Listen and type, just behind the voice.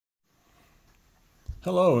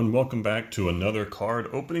Hello and welcome back to another card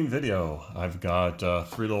opening video. I've got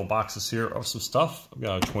three little boxes here of some stuff. I've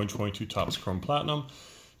got a 2022 Topps Chrome Platinum,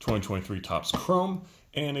 2023 Topps Chrome,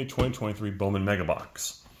 and a 2023 Bowman Mega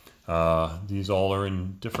Box. These all are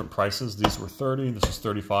in different prices. These were 30, this was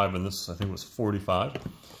 35, and this I think was 45.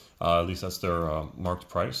 At least that's their marked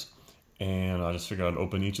price. And I just figured I'd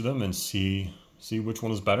open each of them and see which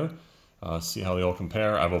one is better. See how they all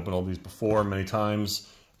compare. I've opened all these before many times.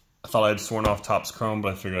 I thought I had sworn off Topps Chrome,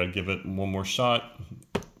 but I figured I'd give it one more shot.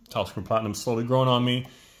 Topps Chrome Platinum slowly growing on me.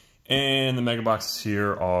 And the Mega Boxes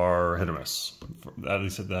here are hit or miss. At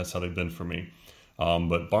least that's how they've been for me.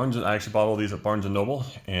 But I actually bought all these at Barnes & Noble,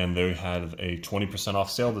 and they had a 20%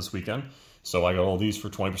 off sale this weekend. So I got all these for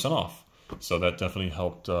 20% off. So that definitely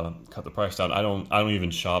helped cut the price down. I don't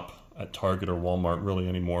even shop at Target or Walmart really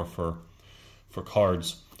anymore for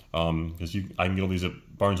cards. Because I can get all these at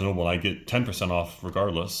Barnes & Noble and I get 10% off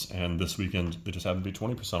regardless, and this weekend they just happen to be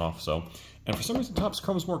 20% off. So, and for some reason Topps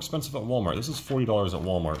Chrome is more expensive at Walmart. This is $40 at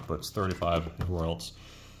Walmart, but it's $35 everywhere else.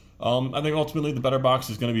 I think ultimately the better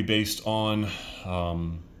box is going to be based on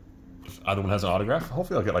if either one has an autograph.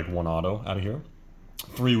 Hopefully I'll get like one auto out of here.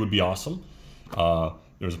 3 would be awesome.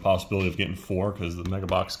 There's a possibility of getting 4 because the Mega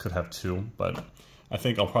Box could have 2, but I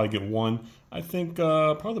think I'll probably get 1. I think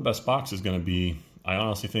probably the best box is going to be, I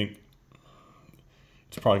honestly think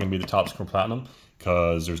it's probably going to be the Topps Chrome Platinum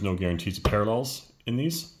because there's no guarantees of parallels in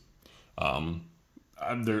these. And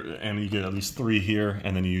you get at least 3 here,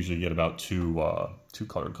 and then you usually get about 2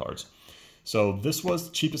 colored cards. So this was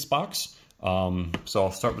the cheapest box. So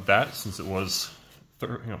I'll start with that since it was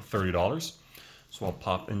 $30. So I'll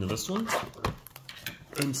pop into this one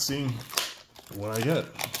and see what I get.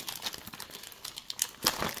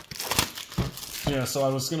 Yeah, so I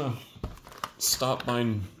was going to stop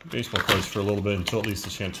buying baseball cards for a little bit until at least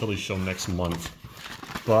the Chantilly show next month.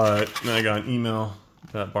 But then I got an email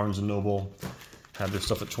that Barnes & Noble had their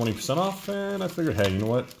stuff at 20% off, and I figured, hey, you know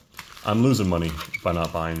what? I'm losing money by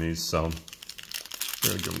not buying these, so I'm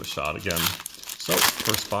going to give them a shot again. So,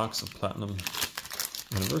 first box of Platinum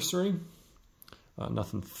Anniversary.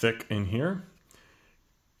 Nothing thick in here.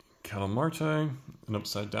 Ketel Marte, an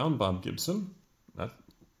upside down Bob Gibson. That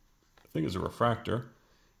I think is a refractor.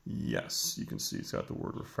 Yes, you can see it's got the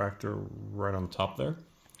word refractor right on the top there.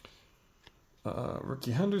 Ricky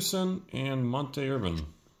Henderson and Monte Irvin.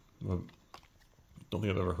 Don't think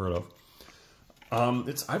I've ever heard of.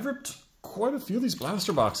 I've ripped quite a few of these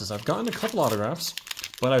blaster boxes. I've gotten a couple autographs,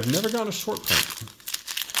 but I've never gotten a short print.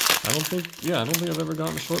 I don't think I've ever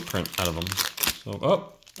gotten a short print out of them.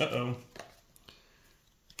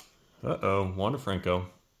 So, Wander Franco.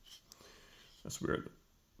 That's weird.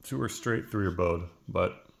 2 are straight, 3 are bowed,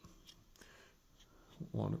 but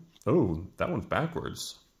oh, that one's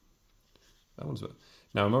backwards.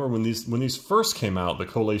 Now remember when these first came out, the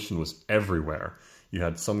collation was everywhere. You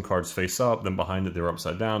had some cards face up, then behind it they were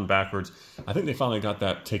upside down, backwards. I think they finally got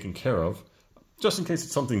that taken care of. Just in case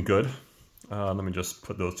it's something good, let me just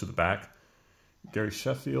put those to the back. Gary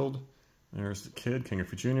Sheffield, there's the kid, King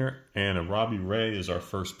Griffey Jr., and a Robbie Ray is our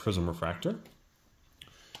first Prism Refractor.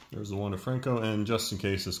 There's the Wander Franco, and just in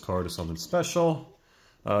case this card is something special,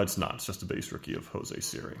 it's not. It's just a base rookie of Jose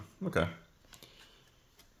Siri. Okay.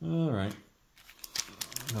 All right.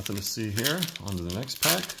 Nothing to see here. On to the next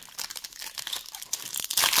pack.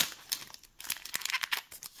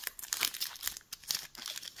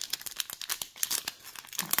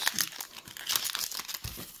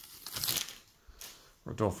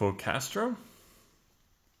 Rodolfo Castro.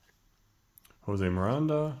 Jose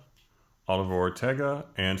Miranda. Oliver Ortega,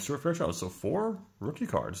 and Stuart Fairchild. So 4 rookie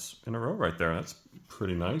cards in a row right there. That's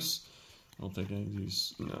pretty nice. I don't think any of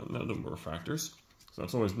these, none of them were refractors. So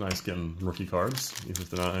it's always nice getting rookie cards, even if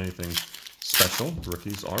they're not anything special.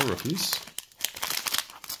 Rookies are rookies.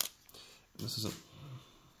 This is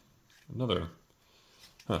another,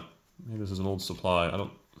 maybe this is an old supply. I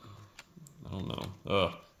don't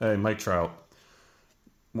know. Hey, Mike Trout.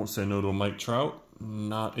 Won't say no to a Mike Trout.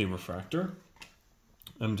 Not a refractor.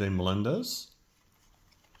 MJ Melendez,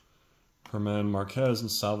 Herman Marquez,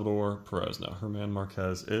 and Salvador Perez. Now, Herman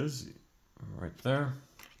Marquez is right there.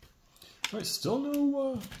 All right, still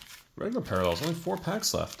no regular parallels. Only 4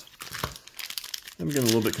 packs left. I'm getting a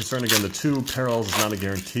little bit concerned again. The 2 parallels is not a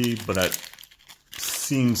guarantee, but that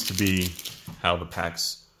seems to be how the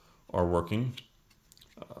packs are working.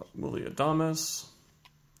 Willie Adames,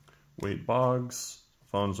 Wade Boggs,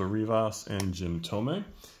 Alfonso Rivas, and Jim Thome.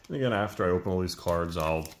 And again, after I open all these cards,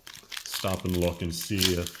 I'll stop and look and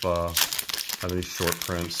see if I have any short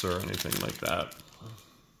prints or anything like that.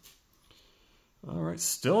 All right,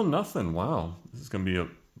 still nothing. Wow, this is going to be a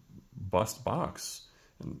bust box.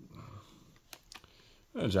 And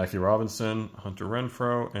Jackie Robinson, Hunter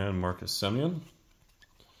Renfroe, and Marcus Semien.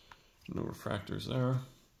 No refractors there.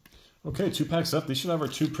 Okay, 2 packs left. These should have our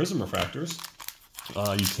 2 Prism refractors.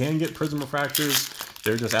 You can get Prism refractors.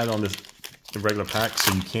 They're just added on this regular pack,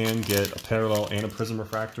 so you can get a parallel and a Prism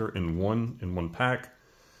refractor in one pack.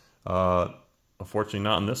 Unfortunately,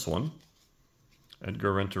 not in this one.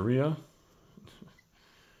 Edgar Renteria.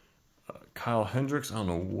 Kyle Hendricks. I don't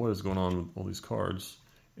know what is going on with all these cards.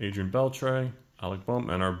 Adrian Beltre. Alec Bohm.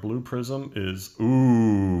 And our blue Prism is...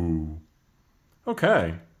 Ooh.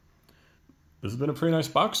 Okay. This has been a pretty nice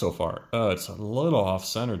box so far. It's a little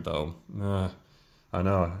off-centered, though. I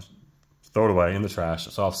know. Throw it away in the trash.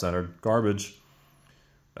 It's off-centered. Garbage.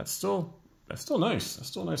 That's still nice. That's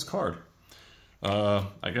still a nice card.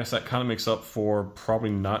 I guess that kind of makes up for probably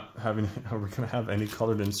not having... Are we going to have any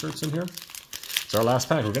colored inserts in here? It's our last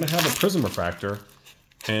pack. We're going to have a Prism refractor,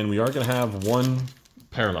 and we are going to have 1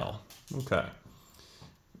 parallel. Okay.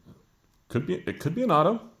 It could be an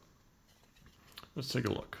auto. Let's take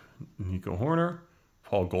a look. Nico Horner,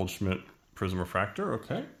 Paul Goldschmidt, Prism refractor.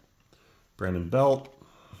 Okay. Brandon Belt,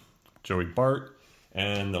 Joey Bart,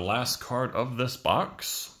 and the last card of this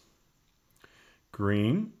box,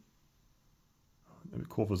 green. It'd be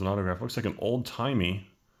cool if it was an autograph. Looks like an old-timey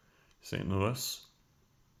St. Louis.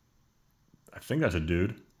 I think that's a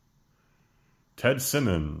dude. Ted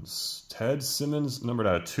Simmons. Ted Simmons, numbered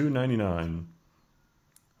out of 299.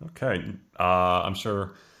 Okay. I'm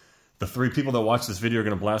sure the 3 people that watch this video are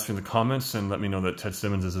going to blast me in the comments and let me know that Ted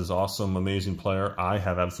Simmons is this awesome, amazing player. I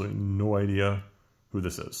have absolutely no idea who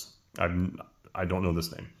this is. I don't know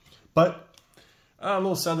this name. But a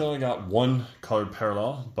little sad that I only got 1 colored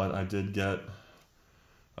parallel, but I did get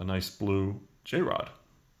a nice blue J-Rod.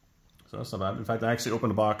 So that's not bad. In fact, I actually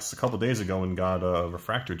opened a box a couple days ago and got a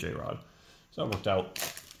refractor J-Rod. So that worked out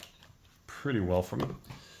pretty well for me.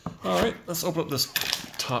 All right, let's open up this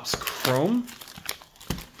Topps Chrome.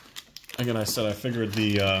 Again, I said I figured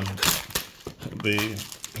the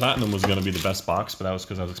Platinum was going to be the best box, but that was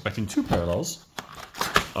because I was expecting 2 parallels.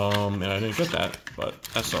 And I didn't get that, but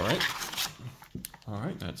that's all right. All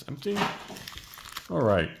right, that's empty. All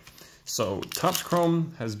right. So Topps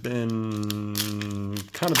Chrome has been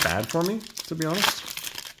kind of bad for me, to be honest.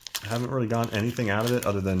 I haven't really gotten anything out of it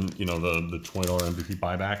other than, you know, the $20 MVP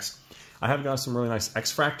buybacks. I have got some really nice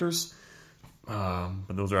X-Fractors,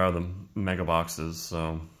 but those are out of the mega boxes.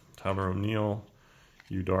 So Tyler O'Neill,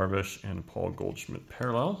 Yu Darvish, and Paul Goldschmidt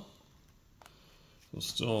parallel. So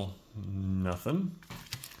still nothing.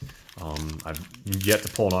 I've yet to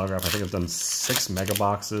pull an autograph. I think I've done 6 mega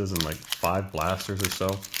boxes and like 5 blasters or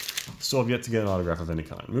so. Still have yet to get an autograph of any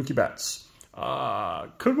kind. Mookie Betts.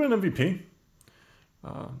 Could win MVP.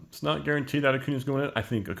 It's not guaranteed that Acuna's going to win it. I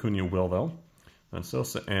think Acuna will, though.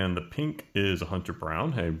 And the pink is a Hunter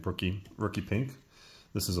Brown. Hey, rookie pink.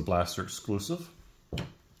 This is a blaster exclusive.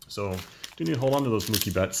 So do need to hold on to those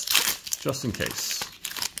Mookie Betts just in case,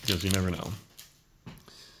 because you never know.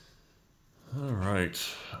 All right,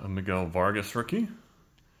 a Miguel Vargas rookie,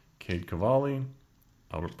 Cade Cavalli,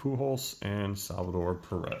 Albert Pujols, and Salvador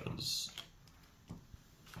Perez.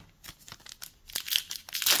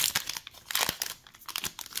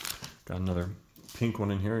 Got another pink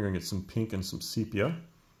one in here. You're gonna get some pink and some sepia.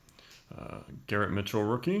 Garrett Mitchell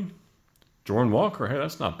rookie, Jordan Walker. Hey,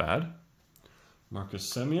 that's not bad. Marcus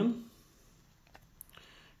Semien,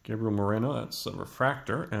 Gabriel Moreno. That's a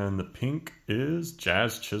refractor, and the pink is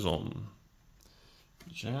Jazz Chisholm.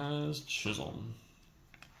 Jazz Chisholm.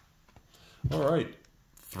 All right,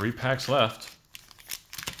 3 packs left.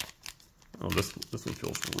 Oh, this one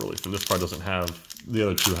feels really thin. This part doesn't have, the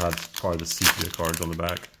other 2 have probably the sepia cards on the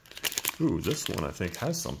back. Ooh, this one I think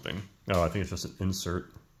has something. Oh, I think it's just an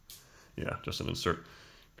insert. Yeah, just an insert.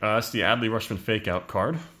 That's the Adley Rutschman fake out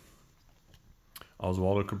card.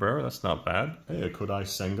 Oswaldo Cabrera, that's not bad. Hey, a Kodai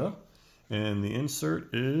Senga. And the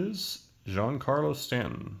insert is Giancarlo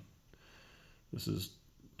Stanton. This is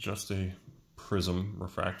just a Prism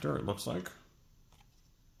refractor, it looks like.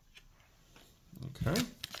 Okay.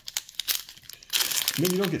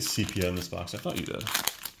 Maybe you don't get sepia in this box. I thought you did.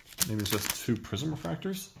 Maybe it's just 2 Prism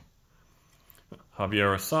refractors.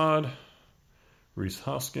 Javier Assad, Rhys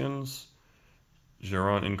Hoskins,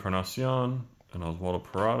 Geron Encarnacion, and Oswaldo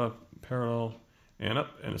Parada parallel, and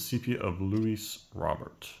a sepia of Luis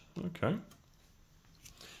Robert. Okay.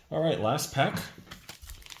 All right, last pack.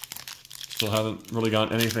 Still haven't really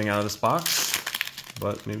gotten anything out of this box,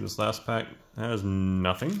 but maybe this last pack has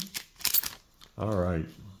nothing. All right.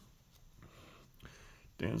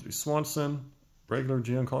 Dansby Swanson, regular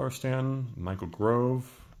Giancarlo Stanton, Michael Grove,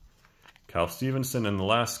 Cal Stevenson, and the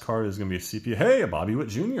last card is going to be a sepia. Hey, a Bobby Witt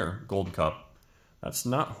Jr. Gold Cup. That's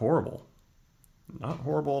not horrible. not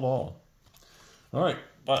horrible at all. All right,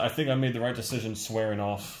 but I think I made the right decision swearing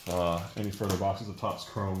off any further boxes of Topps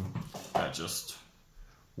Chrome. That just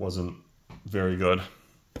wasn't very good.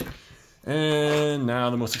 And now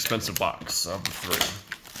the most expensive box of the three.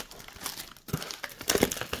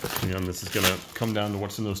 Again, this is going to come down to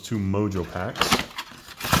what's in those 2 Mojo packs.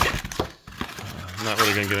 I'm not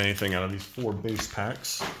really going to get anything out of these 4 base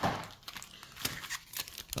packs.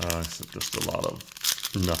 It's just a lot of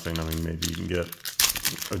nothing. I mean, maybe you can get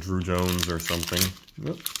a Drew Jones or something.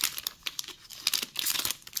 Yep.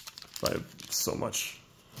 I have so much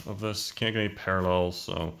of this. Can't get any parallels,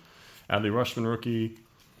 so Adley Rutschman rookie,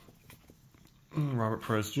 Robert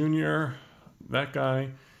Perez Jr., that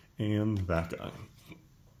guy, and that guy.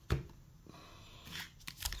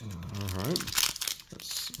 Alright,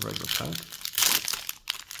 that's a regular pack.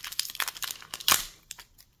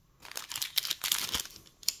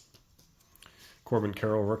 Corbin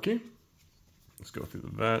Carroll rookie. Let's go through the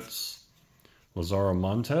vets. Lazaro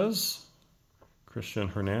Montes, Christian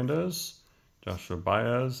Hernandez, Joshua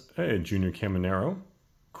Baez, hey, Junior Caminero,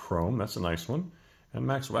 Chrome, that's a nice one. And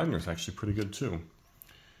Max Wagner's actually pretty good too.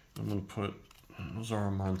 I'm going to put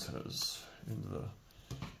Lazaro Montes into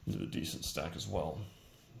the decent stack as well.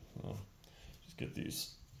 Just get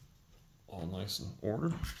these all nice and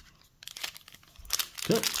ordered.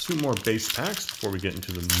 Okay, 2 more base packs before we get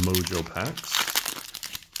into the Mojo packs.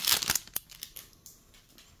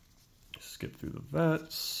 Skip through the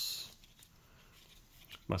vets.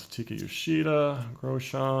 Masataka Yoshida,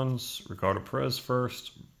 Groshans, Ricardo Perez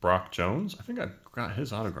first, Brock Jones. I think I got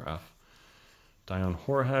his autograph. Dion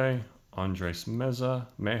Jorge, Andres Meza,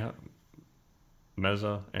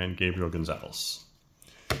 and Gabriel Gonzalez.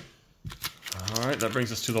 All right, that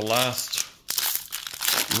brings us to the last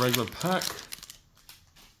regular pack.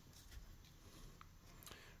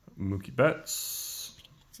 Mookie Betts,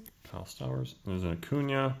 Kyle Stowers, there's an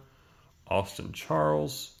Acuna, Austin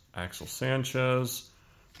Charles, Axel Sanchez,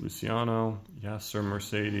 Luciano, Yasser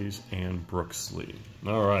Mercedes, and Brooks Lee.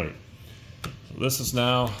 All right, so this is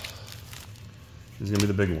going to be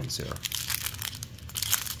the big ones here.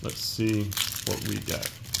 Let's see what we get.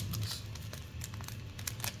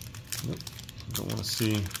 Nope, don't want to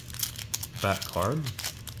see that card,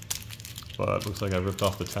 but looks like I ripped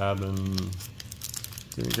off the tab and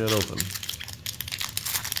didn't get it open.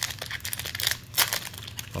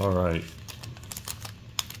 All right.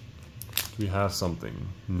 Do we have something?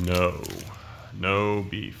 No. No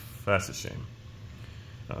beef. That's a shame.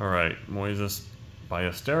 All right. Moises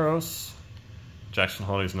Ballesteros. Jackson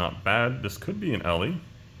Holloway's not bad. This could be an Ellie.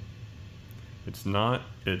 It's not.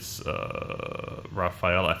 It's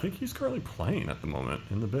Rafael. I think he's currently playing at the moment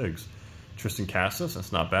in the bigs. Tristan Casas.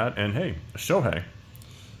 That's not bad. And hey, Shohei.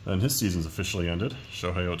 And his season's officially ended.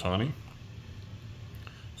 Shohei Ohtani.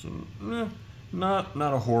 So, not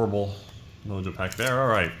a horrible Mojo pack there. All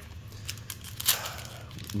right.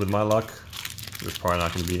 With my luck, there's probably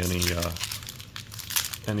not going to be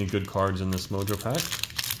any good cards in this Mojo pack,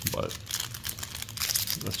 but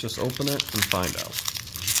let's just open it and find out.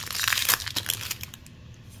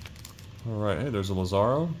 All right. Hey, there's a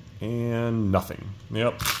Lazaro and nothing.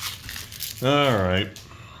 Yep. All right.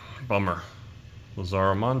 Bummer.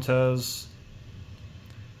 Lazaro Montes,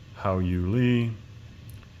 Hao-Yu Lee,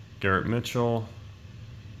 Garrett Mitchell,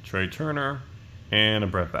 Trey Turner, and a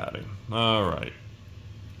Brett Baty. All right.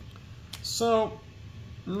 So,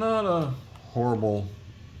 not a horrible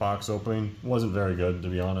box opening. Wasn't very good, to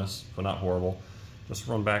be honest, but not horrible. Just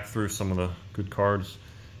run back through some of the good cards.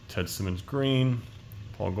 Ted Simmons Green,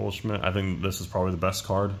 Paul Goldschmidt. I think this is probably the best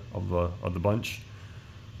card of the bunch.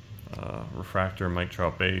 Refractor, Mike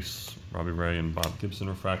Trout base, Robbie Ray and Bob Gibson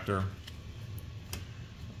refractor.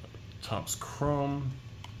 Topps Chrome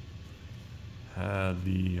had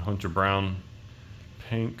the Hunter Brown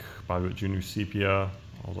pink, Bobby Witt Jr. sepia,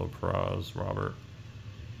 Aldo Perez, Robert,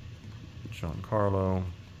 Giancarlo,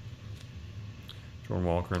 Jordan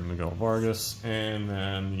Walker, and Miguel Vargas, and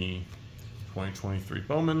then the 2023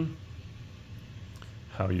 Bowman,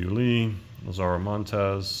 Hao-Yu Lee, Lazaro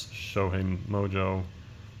Montes, Shohei Mojo,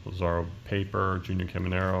 Lazaro Paper, Junior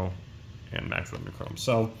Caminero, and Max Wagner Chrome.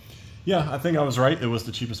 So, yeah, I think I was right. It was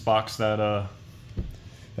the cheapest box that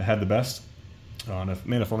had the best.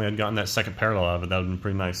 If only I'd gotten that second parallel out of it, that would have been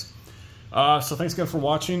pretty nice. So thanks again for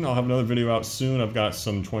watching. I'll have another video out soon. I've got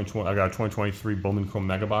some 2023 Bowman Chrome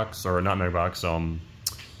Mega Box, or not Mega Box,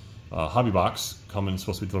 Hobby Box coming. It's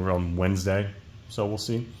supposed to be delivered on Wednesday, so we'll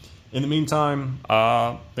see. In the meantime,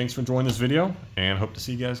 thanks for enjoying this video, and hope to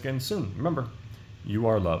see you guys again soon. Remember, you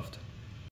are loved.